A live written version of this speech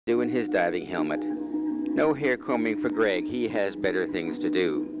doing his diving helmet. No hair combing for Greg. He has better things to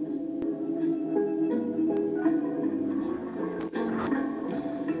do.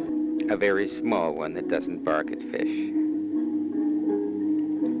 A very small one that doesn't bark at fish.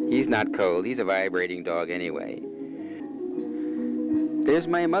 He's not cold. He's a vibrating dog anyway. There's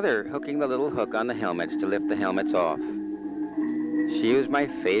my mother hooking the little hook on the helmets to lift the helmets off. She was my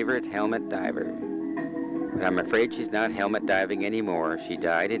favorite helmet diver. But I'm afraid she's not helmet diving anymore. She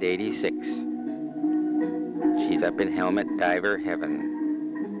died at 86. She's up in helmet diver heaven.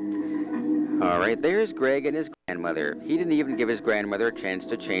 All right, there's Greg and his grandmother. He didn't even give his grandmother a chance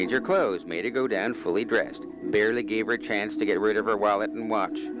to change her clothes. Made her go down fully dressed. Barely gave her a chance to get rid of her wallet and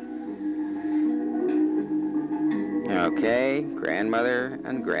watch. Okay, grandmother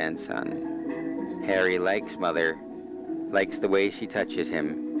and grandson. Harry likes mother. Likes the way she touches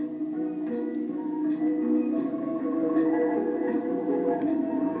him.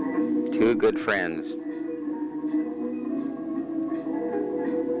 Two good friends.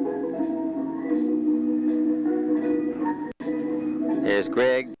 There's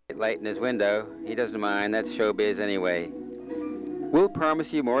Greg, light in his window. He doesn't mind, that's showbiz anyway. We'll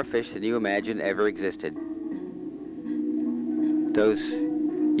promise you more fish than you imagine ever existed. Those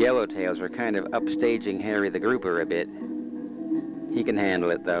yellowtails are kind of upstaging Harry the grouper a bit. He can handle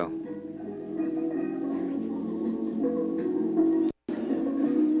it, though.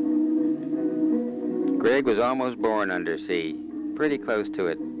 Greg was almost born undersea. Pretty close to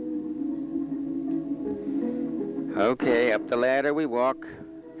it. Okay, up the ladder we walk.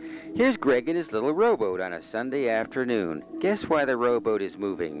 Here's Greg in his little rowboat on a Sunday afternoon. Guess why the rowboat is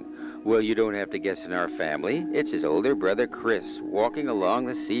moving? Well, you don't have to guess in our family. It's his older brother Chris, walking along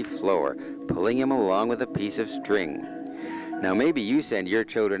the sea floor, pulling him along with a piece of string. Now, maybe you send your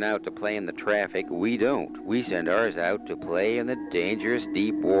children out to play in the traffic. We don't. We send ours out to play in the dangerous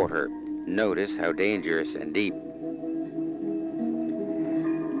deep water. Notice how dangerous and deep.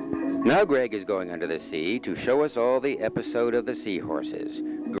 Now Greg is going under the sea to show us all the episode of the seahorses.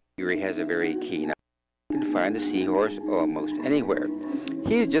 Gregory has a very keen eye. You can find the seahorse almost anywhere.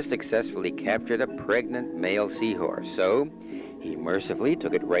 He's just successfully captured a pregnant male seahorse, so he mercifully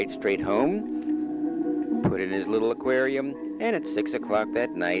took it right straight home, put it in his little aquarium, and at 6 o'clock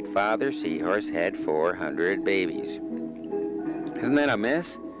that night, Father Seahorse had 400 babies. Isn't that a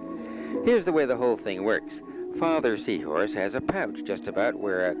mess? Here's the way the whole thing works. Father Seahorse has a pouch just about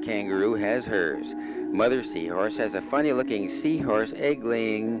where a kangaroo has hers. Mother Seahorse has a funny-looking seahorse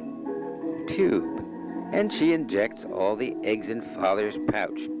egg-laying tube, and she injects all the eggs in Father's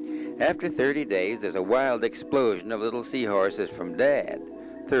pouch. After 30 days, there's a wild explosion of little seahorses from Dad,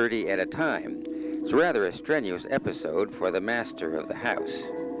 30 at a time. It's rather a strenuous episode for the master of the house.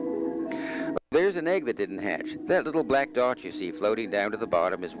 There's an egg that didn't hatch. That little black dot you see floating down to the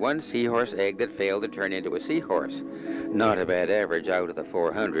bottom is one seahorse egg that failed to turn into a seahorse. Not a bad average out of the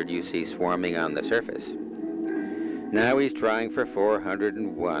 400 you see swarming on the surface. Now he's trying for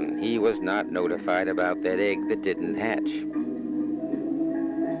 401. He was not notified about that egg that didn't hatch.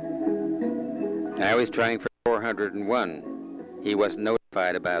 Now he's trying for 401. He wasn't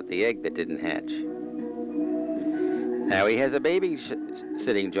notified about the egg that didn't hatch. Now he has a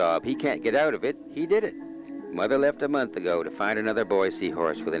babysitting job. He can't get out of it. He did it. Mother left a month ago to find another boy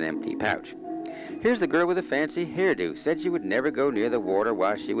seahorse with an empty pouch. Here's the girl with a fancy hairdo. Said she would never go near the water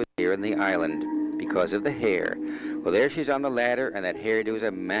while she was here in the island because of the hair. Well, there she's on the ladder, and that hairdo is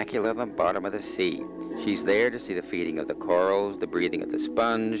immaculate on the bottom of the sea. She's there to see the feeding of the corals, the breathing of the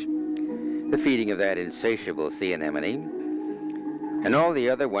sponge, the feeding of that insatiable sea anemone, and all the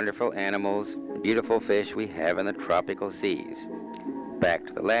other wonderful animals, beautiful fish we have in the tropical seas. Back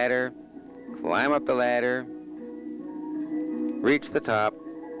to the ladder, climb up the ladder, reach the top.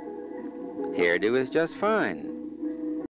 Hairdo is just fine.